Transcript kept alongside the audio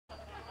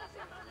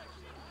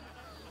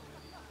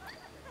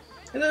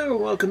Hello,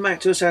 welcome back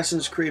to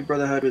Assassin's Creed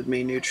Brotherhood with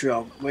me,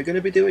 newtrion. We're going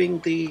to be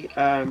doing the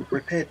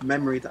repaired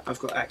memory that I've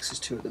got access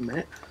to at the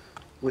minute,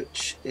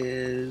 which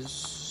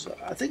is,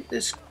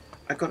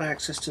 I got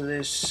access to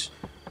this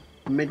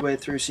midway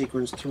through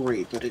sequence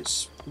 3, but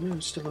it's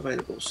still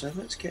available. So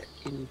let's get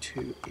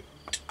into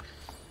it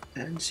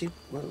and see.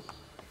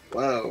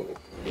 Whoa.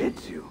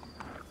 It's you.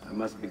 I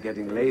must be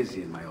getting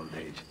lazy in my old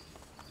age.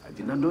 I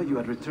did not know you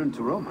had returned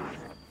to Roma.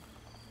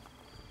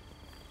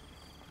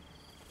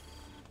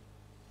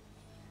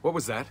 What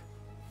was that?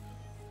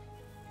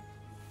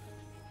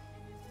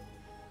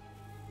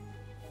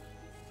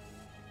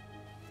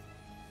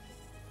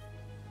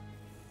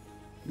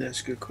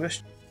 That's a good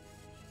question.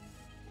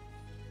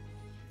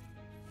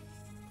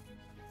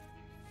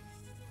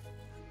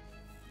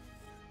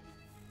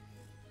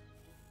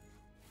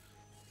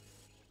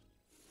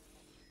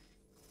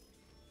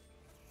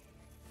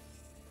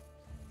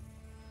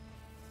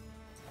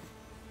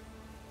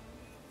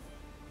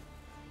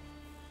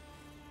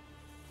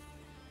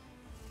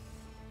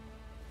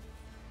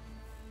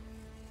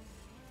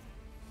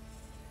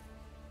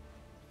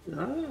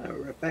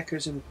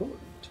 Rebecca's important.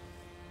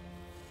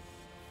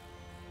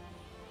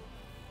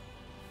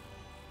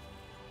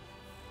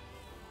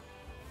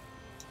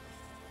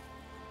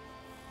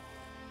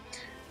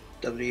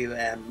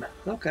 WM.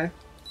 Okay.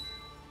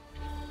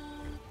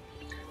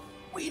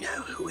 We know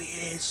who he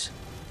is.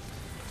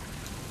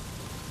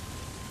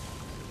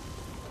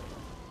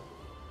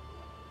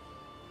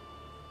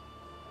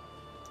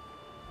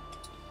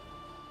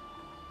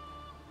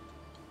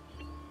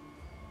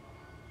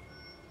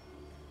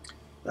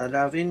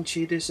 The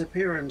Vinci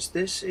Disappearance.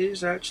 This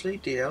is actually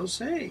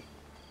DLC.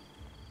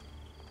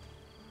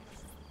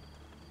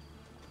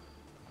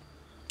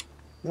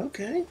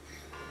 Okay.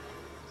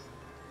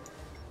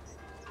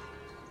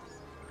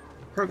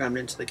 Programmed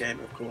into the game,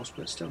 of course,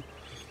 but still.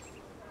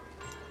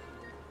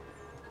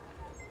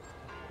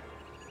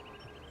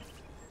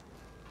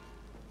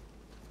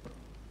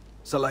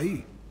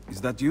 Salahi,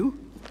 is that you?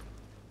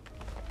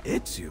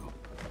 It's you.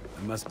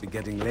 I must be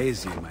getting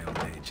lazy in my old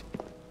age.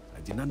 I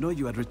did not know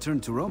you had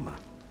returned to Roma.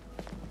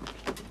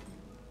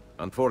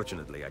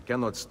 Unfortunately, I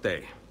cannot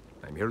stay.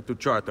 I'm here to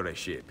charter a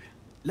ship.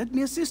 Let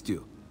me assist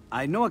you.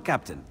 I know a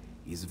captain.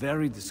 He's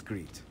very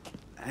discreet.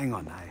 Hang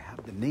on, I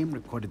have the name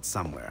recorded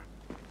somewhere.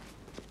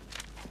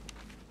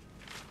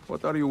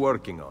 What are you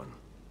working on?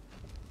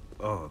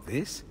 Oh,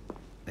 this?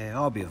 A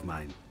hobby of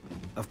mine.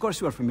 Of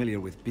course you are familiar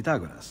with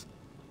Pythagoras.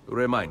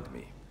 Remind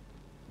me.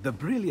 The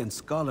brilliant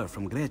scholar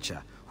from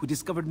Grecia, who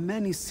discovered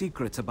many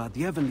secrets about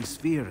the heavenly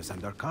spheres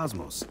and our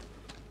cosmos.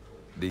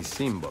 These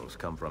symbols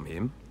come from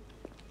him?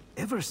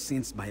 Ever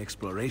since my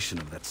exploration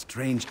of that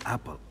strange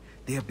apple,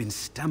 they have been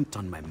stamped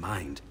on my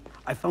mind.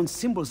 I found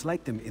symbols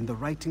like them in the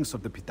writings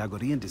of the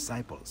Pythagorean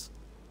disciples.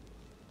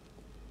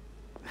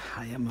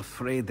 I am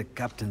afraid the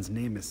captain's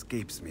name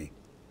escapes me.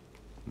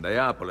 The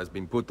apple has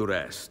been put to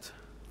rest.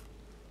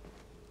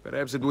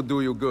 Perhaps it would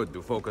do you good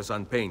to focus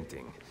on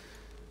painting.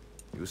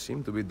 You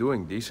seem to be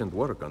doing decent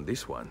work on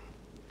this one.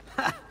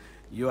 Ha!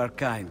 You are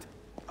kind.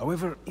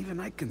 However, even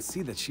I can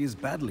see that she is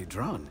badly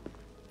drawn.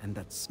 And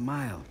that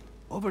smile,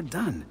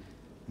 overdone,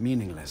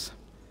 meaningless.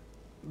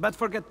 But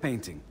forget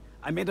painting.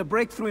 I made a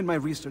breakthrough in my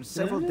research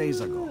several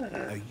days ago.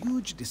 A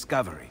huge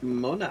discovery.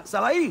 Mona.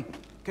 Salai,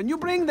 can you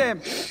bring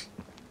them?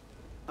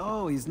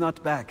 Oh, he's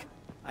not back.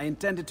 I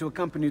intended to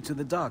accompany you to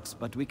the docks,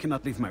 but we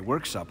cannot leave my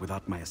workshop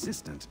without my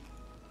assistant.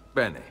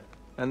 Bene,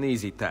 an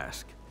easy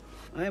task.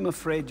 I am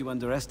afraid you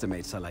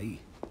underestimate Salai.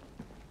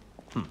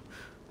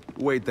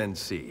 Wait and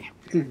see.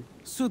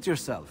 Suit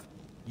yourself.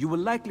 You will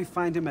likely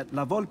find him at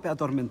La Volpe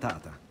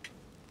Addormentata.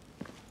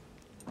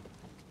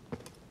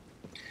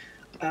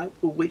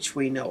 Which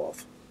we know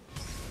of.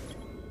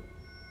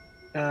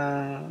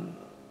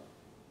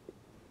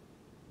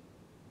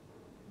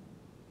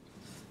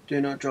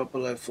 Do not drop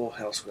below 4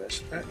 health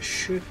squares. That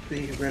should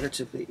be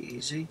relatively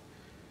easy.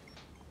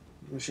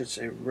 I should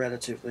say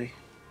relatively.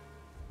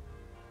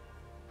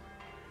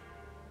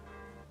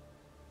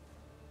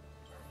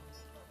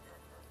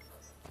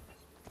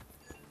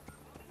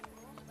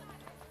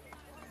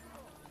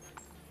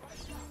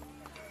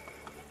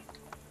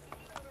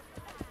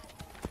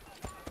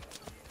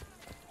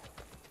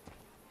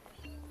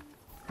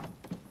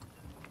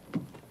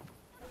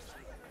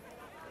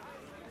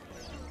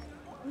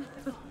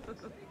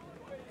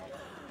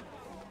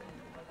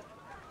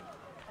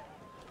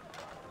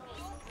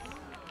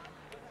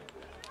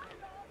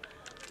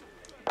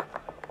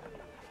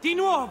 Di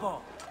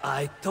nuovo!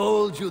 I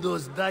told you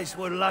those dice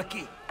were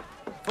lucky.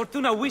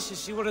 Fortuna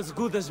wishes she were as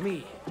good as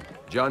me.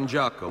 Gian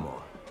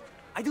Giacomo.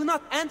 I do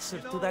not answer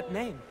to that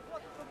name.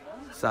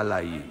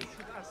 Salai.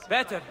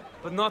 Better,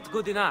 but not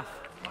good enough.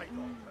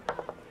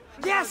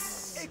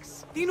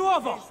 Yes! Di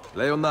nuovo!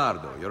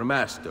 Leonardo, your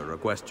master,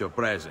 requests your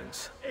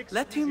presence.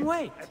 Let him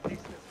wait.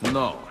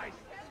 No.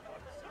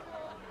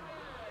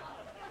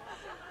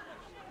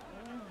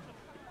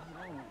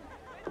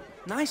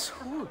 Nice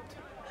hood.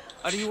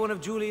 Are you one of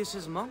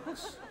Julius's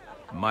monks?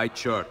 My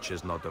church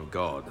is not of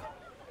God.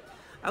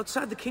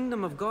 Outside the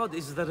kingdom of God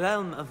is the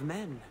realm of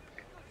men.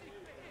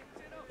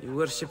 You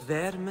worship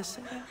there,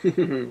 Messiah?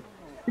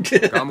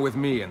 Come with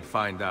me and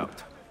find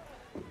out.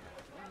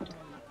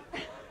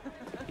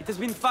 It has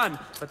been fun,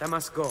 but I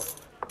must go.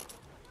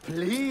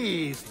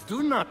 Please,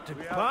 do not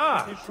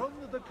depart.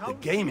 The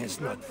game is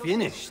not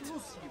finished.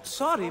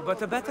 Sorry,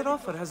 but a better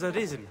offer has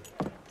arisen.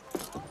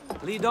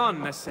 Lead on,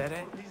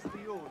 Messere.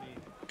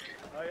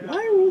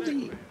 Why are all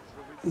the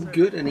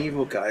good and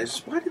evil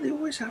guys, why do they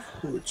always have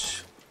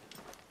hoods?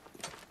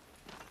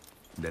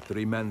 The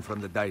 3 men from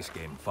the dice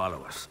game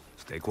follow us.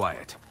 Stay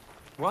quiet.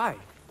 Why?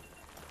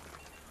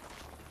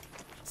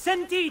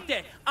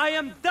 Sentite! I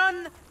am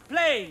done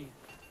playing!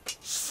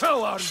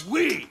 So are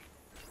we!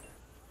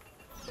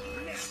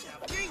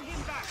 Bring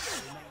him back!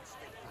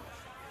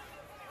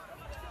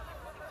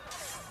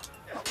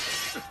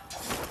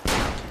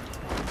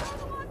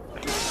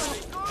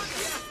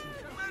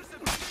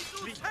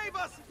 Save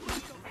us!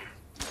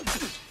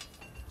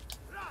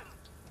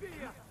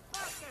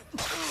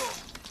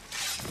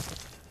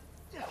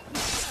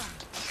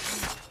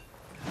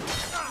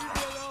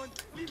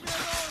 Leave me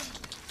alone!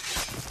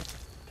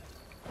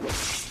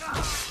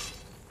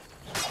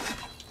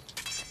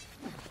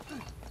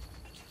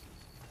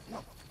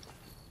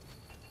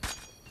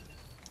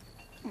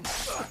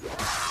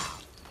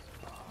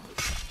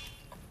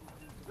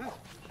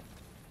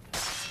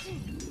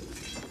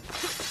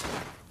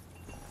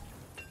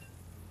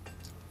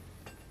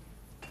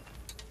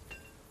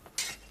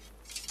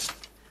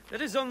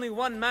 There is only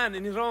one man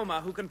in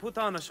Roma who can put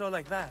on a show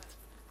like that.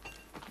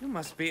 You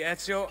must be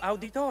Ezio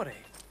Auditore.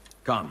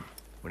 Come.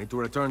 We need to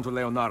return to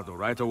Leonardo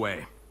right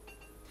away.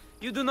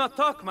 You do not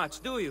talk much,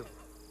 do you?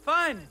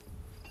 Fine.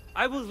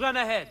 I will run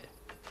ahead.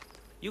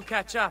 You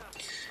catch up.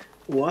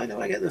 Why do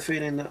I get the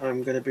feeling that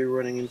I'm going to be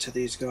running into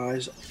these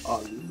guys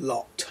a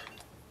lot?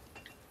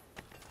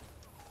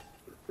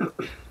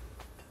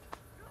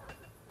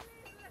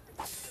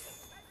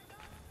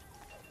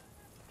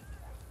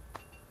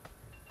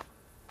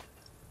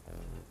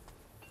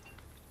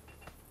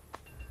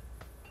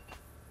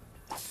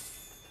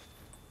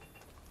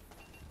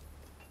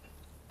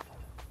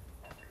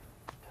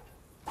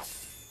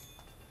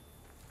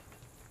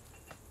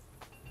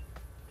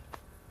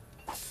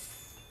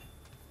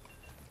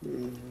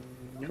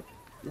 Nope,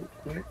 not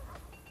quite.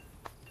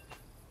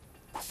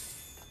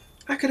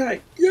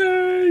 Acadite!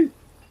 Yay!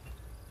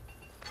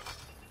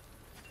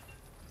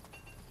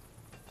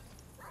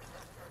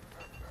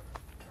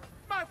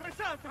 Madre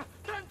Santa!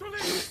 Time to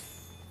leave!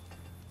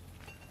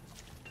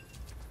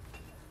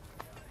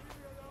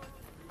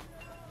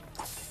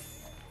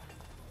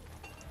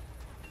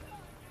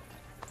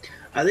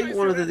 I think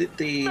one of the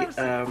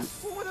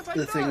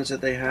things that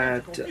they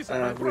had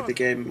with the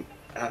game,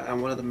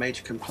 and one of the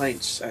major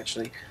complaints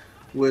actually,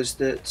 was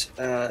that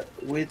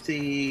with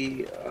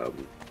the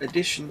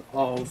addition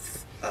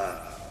of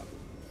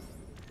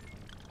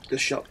the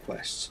shop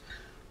quests,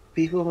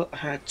 people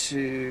had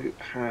to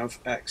have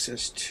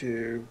access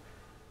to.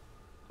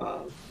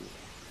 Let's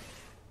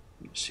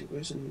see,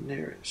 where's the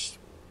nearest?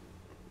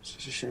 It's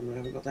just a shame I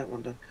haven't got that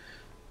one done.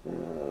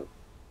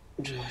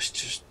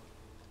 Just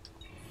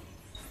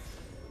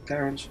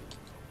Clarence.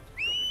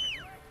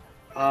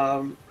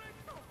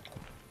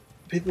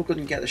 People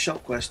couldn't get the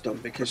shop quest done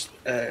because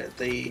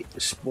the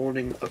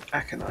spawning of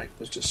Aconite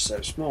was just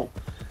so small.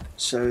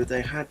 So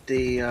they had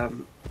the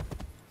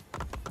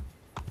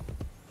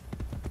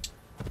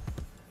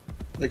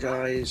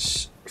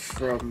guys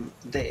from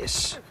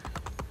this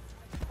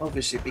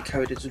obviously be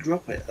coded to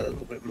drop it a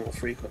little bit more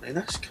frequently.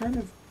 That's kind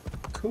of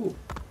cool.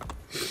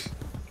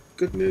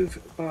 Good move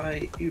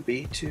by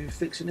UB to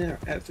fix an error.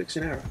 Fix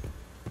an error.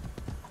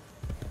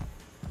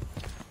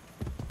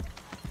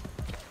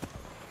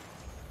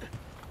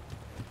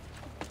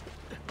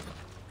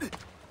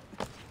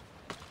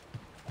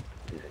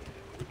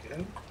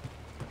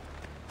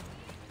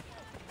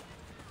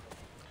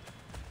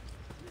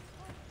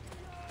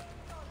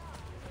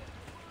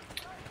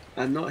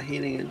 I'm not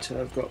healing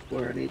until I've got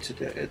where I need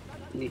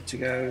to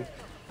go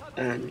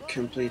and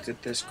completed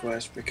this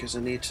quest, because I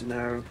need to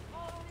know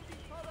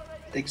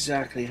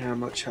exactly how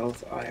much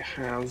health I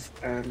have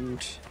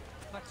and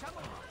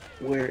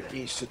where it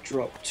needs to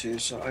drop to,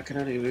 so I can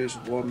only lose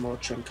one more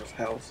chunk of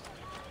health.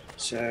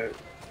 So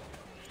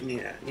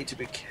yeah, I need to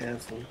be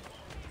careful.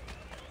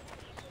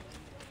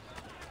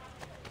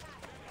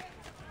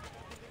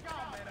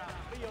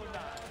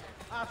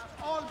 Ask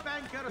all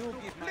bankers to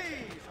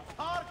please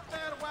park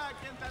their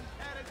wagons and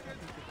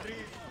carriages,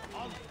 please.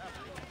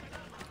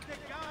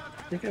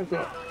 I think I've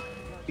got,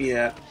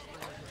 yeah,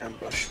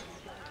 ambush.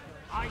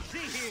 I see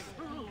him.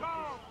 Go,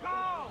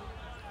 go!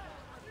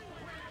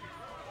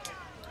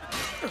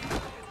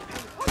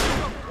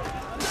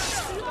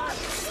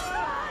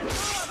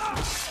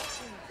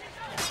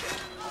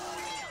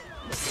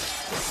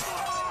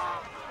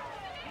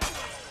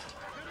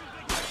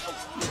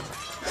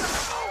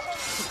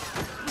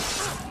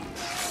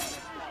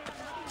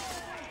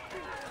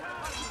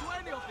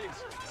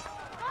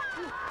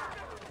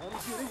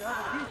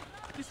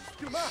 This is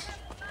too much.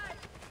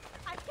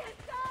 I can't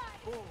die.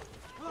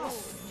 Oh,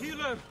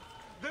 killer!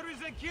 There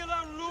is a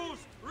killer loose!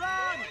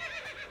 Run!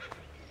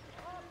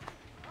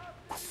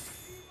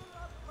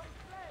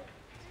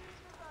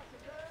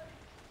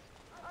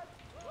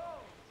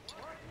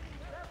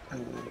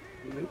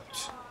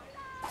 Loot.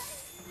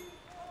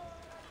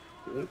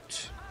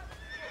 Loot.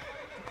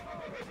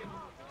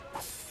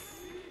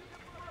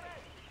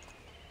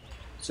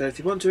 So if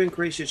you want to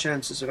increase your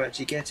chances of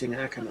actually getting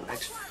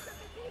aconite,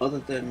 other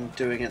than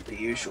doing it the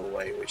usual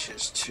way, which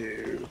is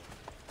to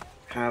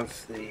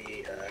have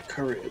the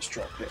couriers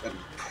drop it and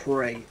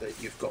pray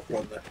that you've got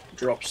one that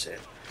drops it,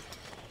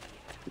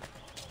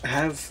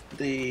 have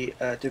the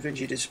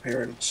Vinci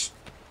Disappearance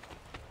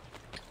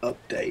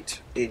update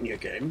in your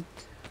game,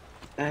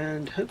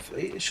 and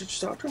hopefully it should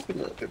start dropping a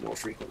little bit more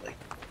frequently.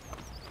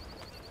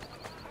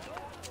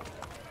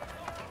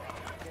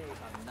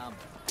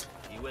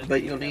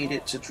 But you'll need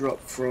it to drop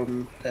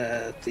from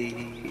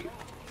the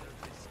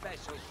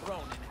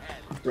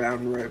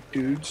brown robe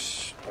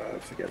dudes, I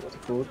forget what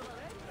they're called,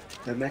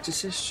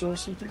 hermeticists or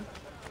something?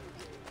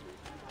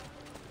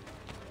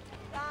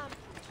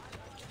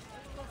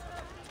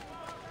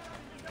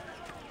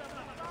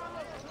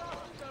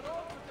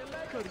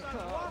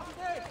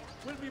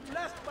 Will be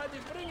blessed by the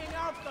bringing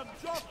out of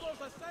Giotto's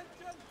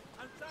ascension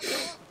and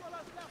San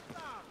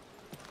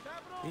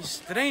These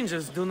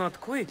strangers do not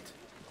quit.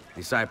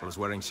 Disciples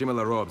wearing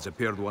similar robes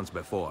appeared once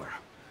before.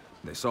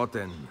 They sought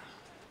an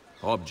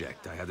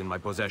object I had in my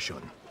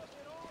possession.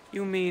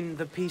 You mean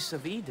the piece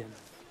of Eden?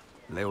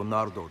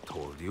 Leonardo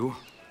told you?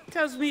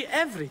 Tells me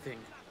everything.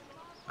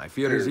 I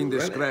fear his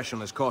indiscretion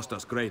has cost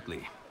us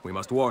greatly. We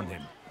must warn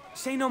him.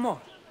 Say no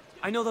more.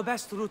 I know the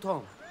best route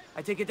home.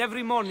 I take it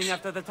every morning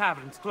after the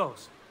taverns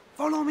close.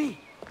 Follow me.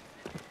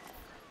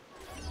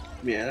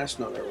 Yeah, that's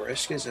not a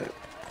risk, is it?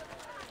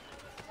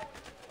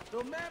 To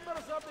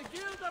members of the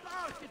Guild of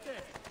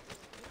Architects.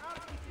 The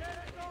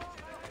Architecto...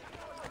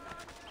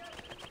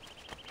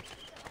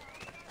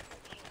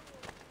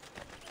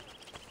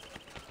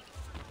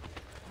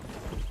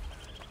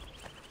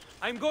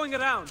 I'm going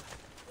around.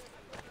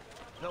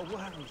 The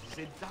world is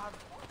in dark.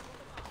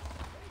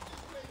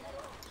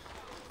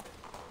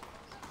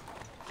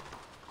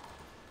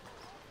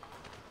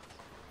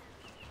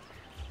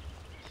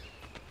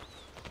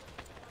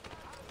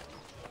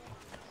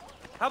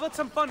 How about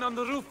some fun on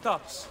the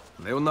rooftops?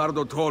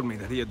 Leonardo told me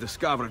that he had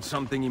discovered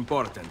something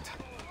important.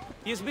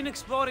 He has been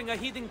exploring a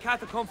hidden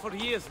catacomb for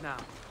years now.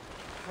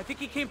 I think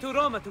he came to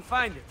Roma to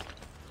find it.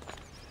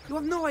 You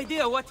have no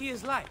idea what he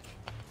is like.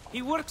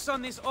 He works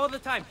on this all the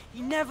time.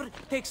 He never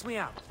takes me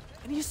out.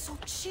 And he's so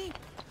cheap.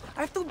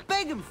 I have to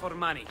beg him for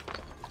money.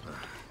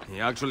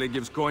 He actually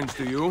gives coins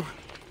to you?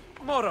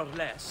 More or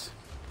less.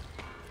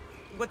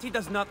 What he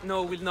does not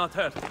know will not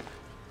hurt him.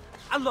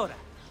 Allora,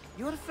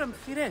 you're from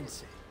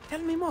Firenze. Tell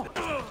me more.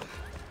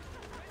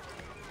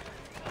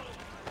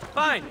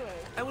 Fine.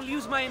 I will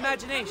use my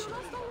imagination.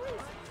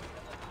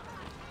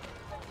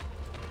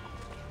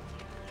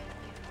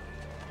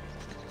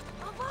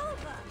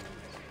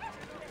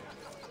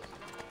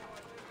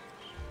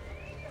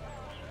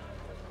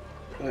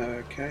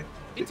 Okay.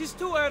 It is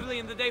too early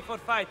in the day for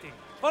fighting.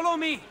 Follow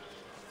me.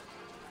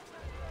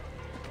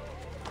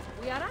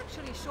 We are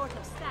actually short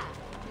of staff,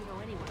 if you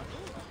know anyone.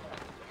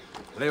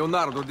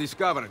 Leonardo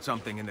discovered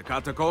something in the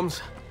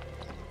catacombs?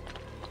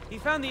 He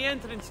found the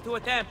entrance to a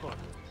temple.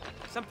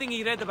 Something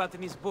he read about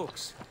in his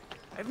books.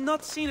 I've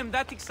not seen him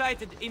that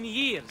excited in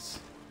years.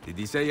 Did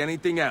he say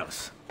anything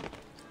else?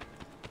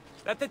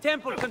 That the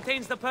temple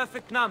contains the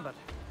perfect number.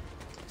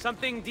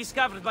 Something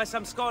discovered by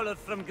some scholar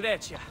from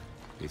Grecia.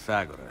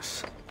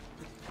 Pythagoras.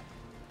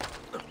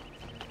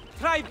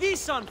 Try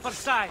this on for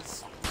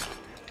size.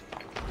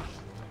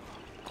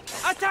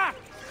 Attack!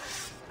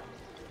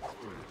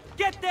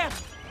 Get them!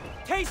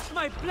 Taste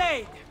my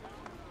blade!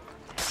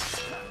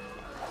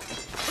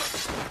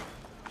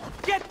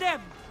 Get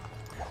them!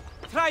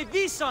 Try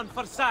this on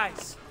for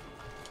size.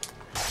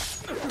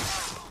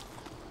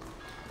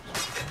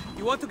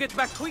 You want to get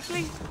back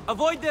quickly?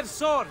 Avoid their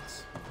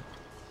swords.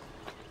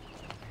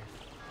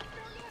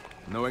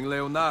 Knowing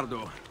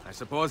Leonardo, I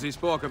suppose he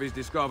spoke of his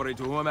discovery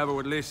to whomever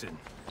would listen.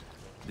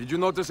 Did you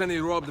notice any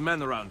robed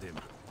men around him?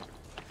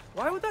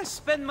 Why would I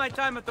spend my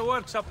time at the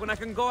workshop when I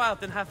can go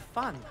out and have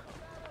fun?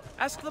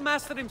 Ask the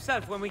master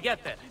himself when we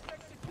get there. His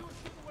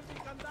execution will be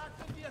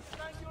conducted via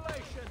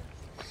strangulation.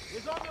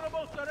 His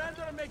honorable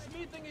surrender makes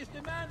meeting his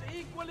demand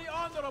equally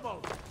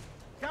honorable.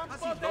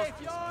 Campo de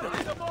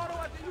Fiore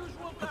tomorrow at the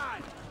usual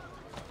time.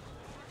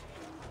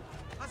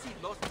 Has he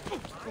lost?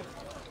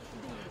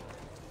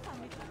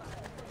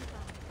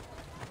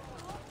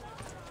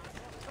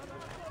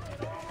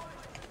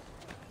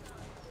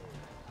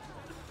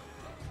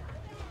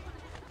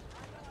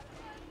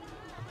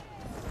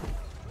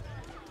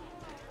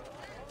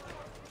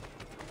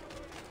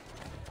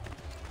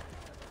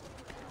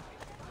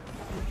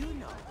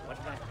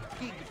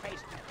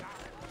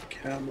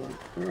 Come on,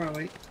 where are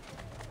we?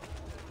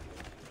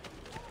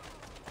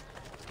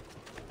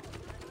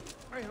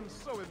 I am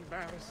so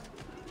embarrassed.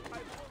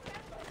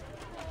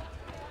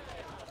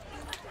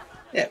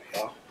 There we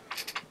are.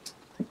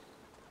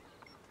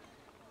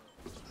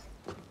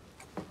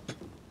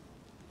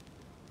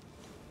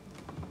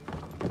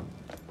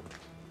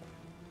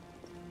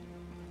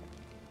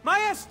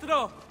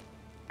 Maestro!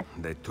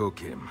 They took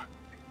him.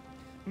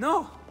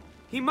 No,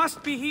 he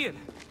must be here.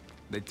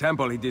 The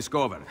temple he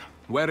discovered.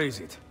 Where is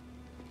it?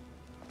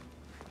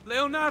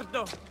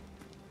 Leonardo!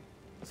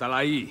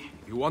 Salai,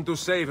 if you want to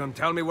save him,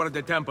 tell me where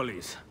the temple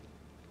is.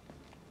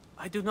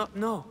 I do not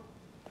know.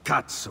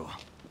 Cazzo.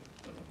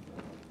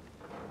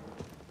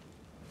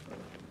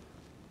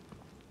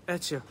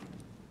 Ezio,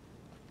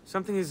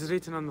 something is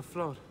written on the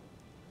floor.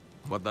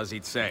 What does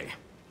it say?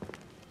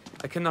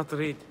 I cannot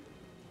read.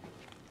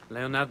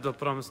 Leonardo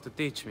promised to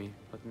teach me,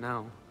 but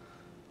now...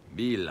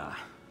 Villa.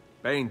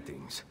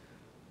 Paintings.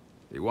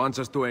 He wants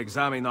us to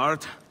examine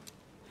art?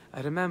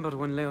 I remember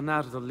when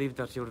Leonardo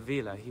lived at your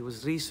villa, he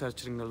was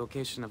researching the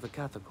location of the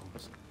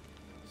catacombs.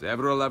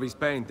 Several of his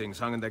paintings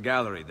hung in the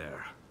gallery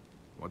there.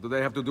 What do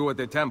they have to do with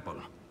the temple?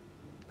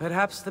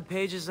 Perhaps the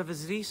pages of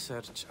his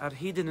research are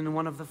hidden in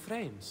one of the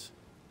frames.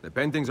 The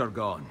paintings are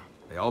gone.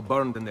 They all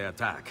burned in the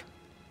attack.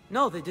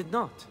 No, they did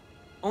not.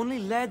 Only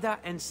Leda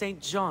and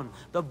St. John,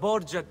 the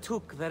Borgia,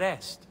 took the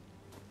rest.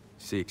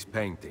 6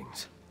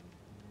 paintings.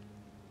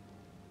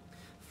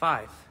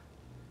 5.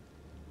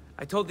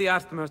 I told the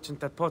art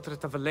merchant that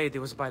portrait of a lady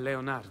was by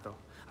Leonardo.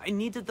 I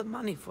needed the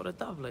money for a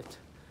doublet.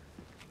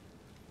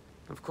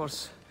 Of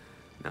course,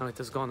 now it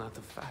has gone out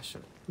of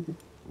fashion.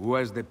 Who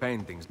has the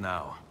paintings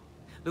now?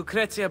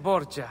 Lucrezia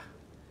Borgia,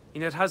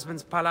 in her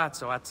husband's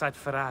palazzo outside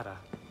Ferrara.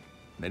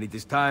 Then it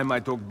is time I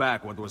took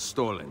back what was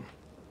stolen.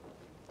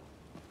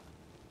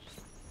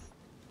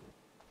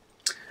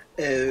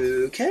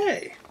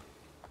 Okay.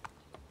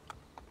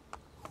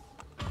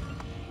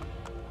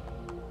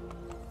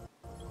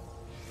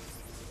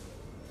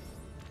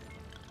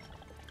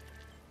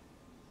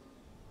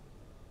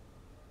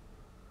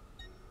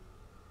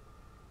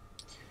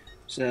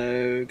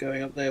 So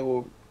going up there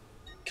will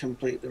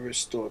complete the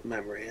restored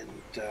memory and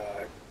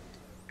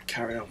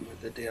carry on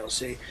with the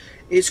DLC.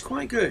 It's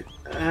quite good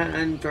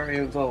and very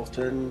involved,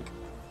 and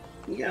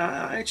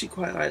yeah, I actually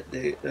quite like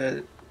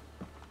the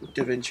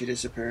Da Vinci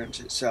Disappearance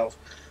itself.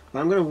 But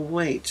I'm going to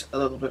wait a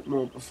little bit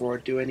more before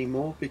I do any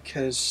more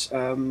because,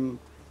 if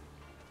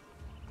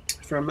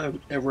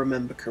I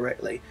remember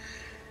correctly,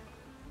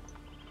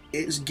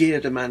 it's gear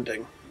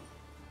demanding.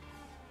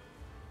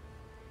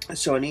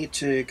 So I need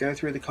to go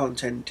through the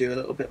content, do a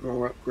little bit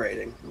more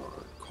upgrading,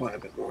 quite a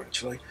bit more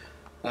actually,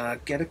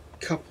 get a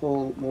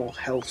couple more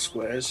health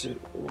squares,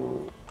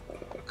 or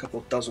a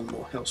couple dozen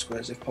more health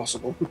squares if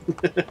possible,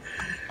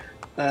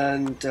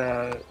 and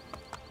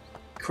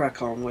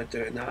crack on with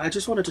doing that. I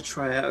just wanted to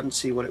try it out and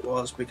see what it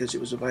was because it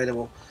was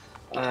available,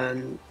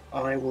 and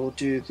I will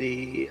do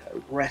the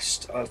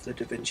rest of the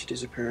Da Vinci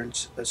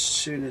Disappearance as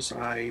soon as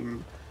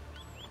I'm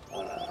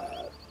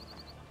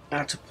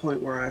at a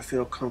point where I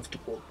feel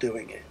comfortable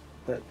doing it.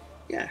 But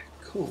yeah,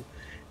 cool.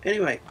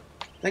 Anyway,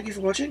 thank you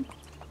for watching,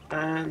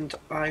 and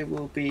I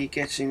will be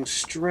getting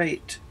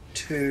straight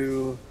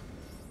to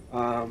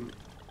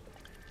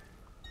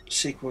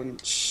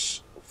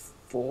sequence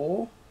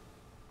 4.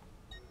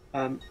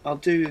 I'll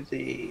do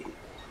the...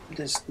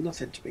 There's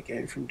nothing to be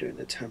gained from doing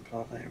the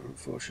Templar there,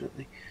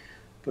 unfortunately,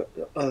 but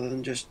other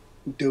than just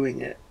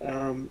doing it,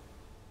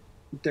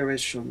 there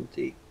is from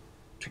the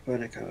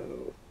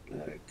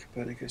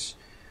Copernicus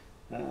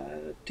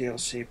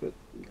DLC, but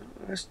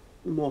that's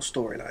more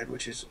storyline,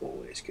 which is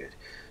always good.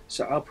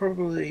 So I'll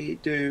probably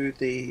do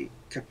the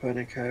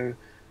Copernico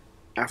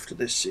after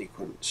this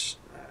sequence,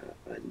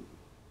 and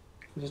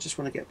because I just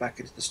want to get back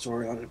into the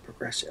storyline and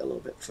progress it a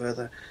little bit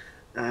further,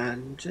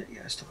 and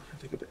yeah, start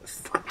having a bit of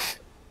fun.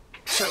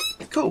 So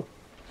cool.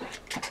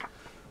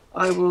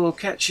 I will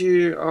catch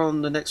you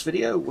on the next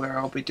video where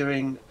I'll be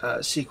doing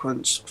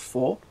sequence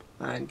 4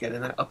 and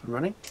getting that up and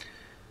running,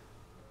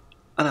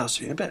 and I'll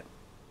see you in a bit.